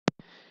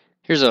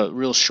Here's a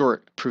real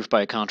short proof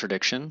by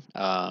contradiction.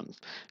 Trying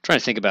to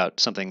think about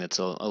something that's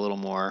a little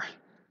more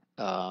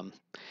um,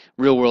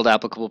 real world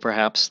applicable,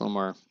 perhaps, a little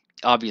more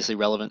obviously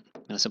relevant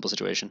in a simple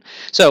situation.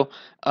 So,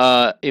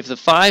 if the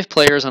 5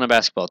 players on a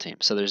basketball team,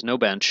 so there's no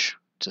bench,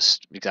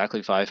 just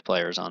exactly 5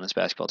 players on this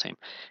basketball team,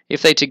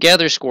 if they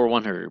together score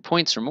 100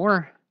 points or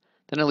more,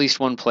 then at least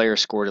one player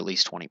scored at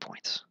least 20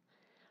 points.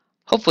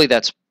 Hopefully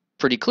that's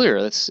pretty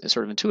clear. That's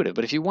sort of intuitive.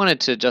 But if you wanted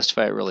to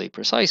justify it really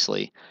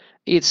precisely,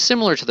 it's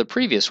similar to the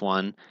previous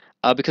one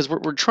because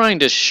what we're trying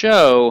to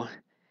show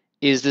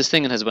is this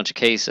thing that has a bunch of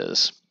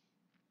cases.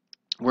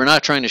 We're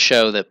not trying to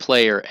show that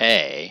player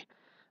A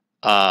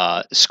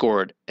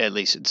scored at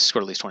least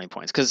 20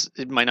 points because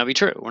it might not be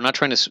true. We're not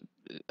trying to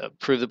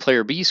prove that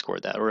player B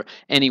scored that or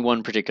any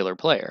one particular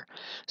player.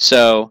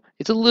 So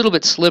it's a little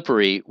bit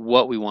slippery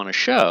what we want to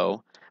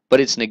show, but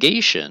its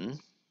negation,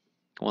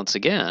 once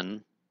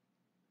again,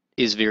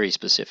 is very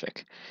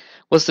specific.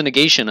 What's the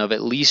negation of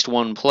at least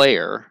one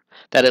player?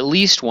 That at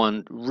least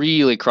one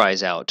really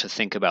cries out to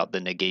think about the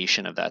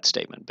negation of that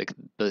statement,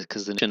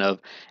 because the negation of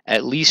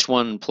at least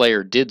one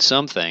player did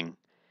something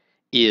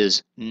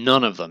is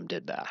none of them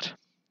did that.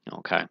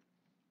 Okay.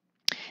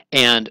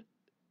 And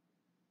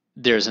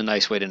there's a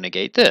nice way to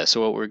negate this.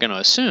 So what we're going to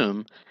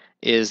assume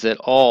is that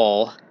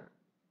all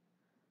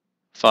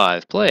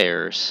 5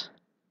 players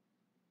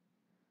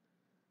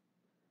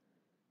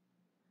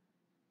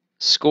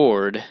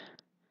scored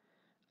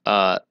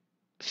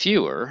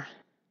fewer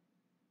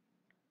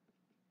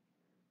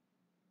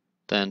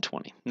than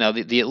 20. Now,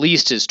 the at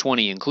least is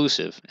 20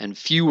 inclusive, and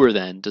fewer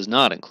than does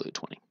not include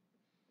 20.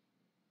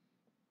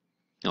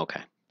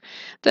 Okay.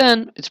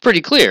 Then it's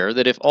pretty clear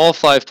that if all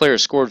 5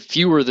 players scored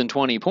fewer than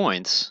 20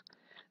 points,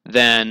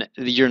 then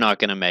you're not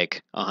going to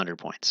make 100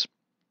 points.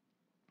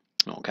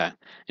 Okay.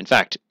 In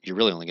fact, you're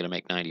really only going to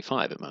make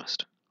 95 at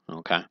most.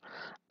 Okay.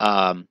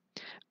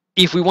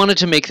 If we wanted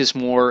to make this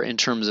more in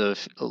terms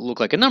of look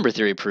like a number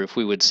theory proof,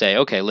 we would say,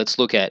 okay, let's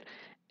look at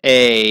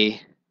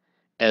A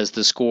as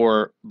the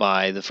score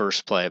by the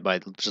first play, by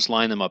just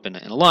line them up in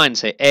a line and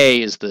say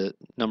A is the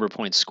number of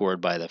points scored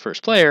by the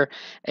first player,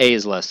 A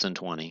is less than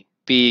 20,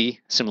 B,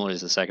 similar as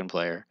the second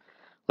player,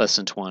 less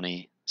than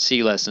 20,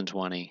 C less than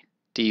 20,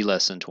 D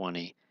less than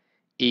 20,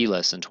 E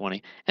less than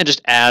 20, and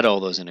just add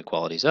all those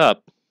inequalities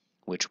up,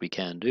 which we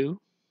can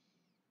do,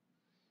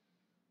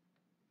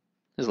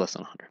 is less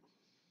than 100.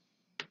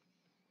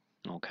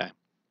 Okay.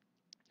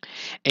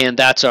 And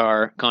that's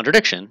our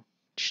contradiction,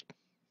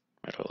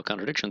 right, a little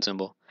contradiction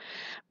symbol,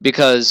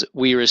 because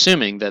we are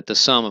assuming that the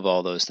sum of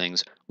all those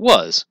things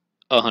was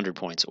 100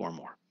 points or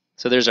more.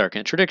 So there's our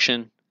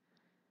contradiction.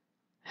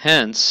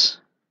 Hence,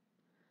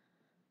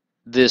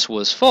 this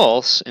was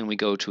false, and we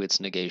go to its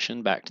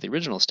negation, back to the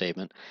original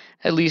statement.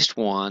 At least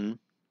one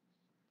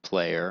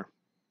player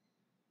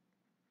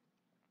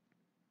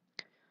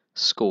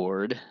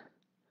scored,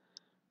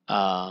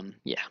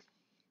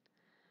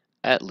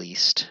 at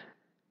least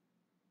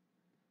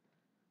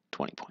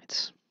 20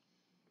 points.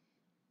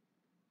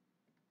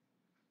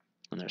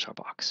 And there's our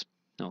box.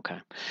 Okay.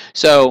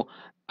 So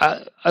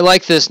I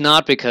like this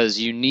not because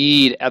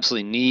you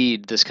absolutely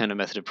need this kind of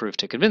method of proof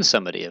to convince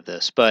somebody of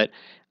this, but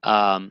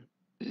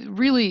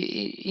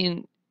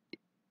really,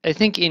 I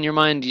think in your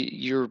mind,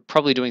 you're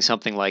probably doing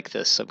something like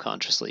this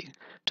subconsciously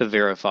to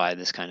verify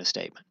this kind of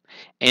statement.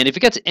 And if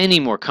it gets any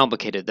more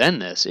complicated than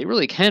this, it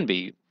really can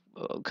be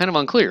kind of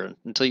unclear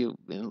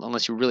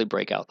unless you really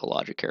break out the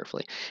logic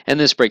carefully. And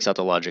this breaks out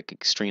the logic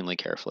extremely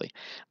carefully.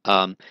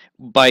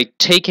 By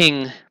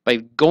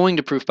going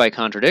to proof by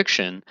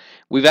contradiction,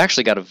 we've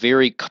actually got a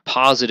very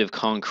positive,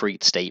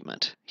 concrete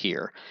statement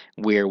here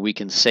where we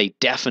can say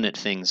definite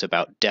things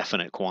about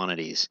definite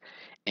quantities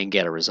and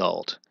get a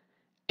result.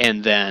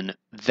 And then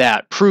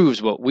that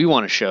proves what we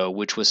want to show,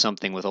 which was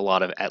something with a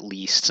lot of at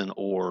leasts and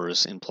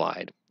ors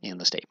implied in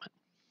the statement.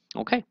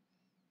 Okay.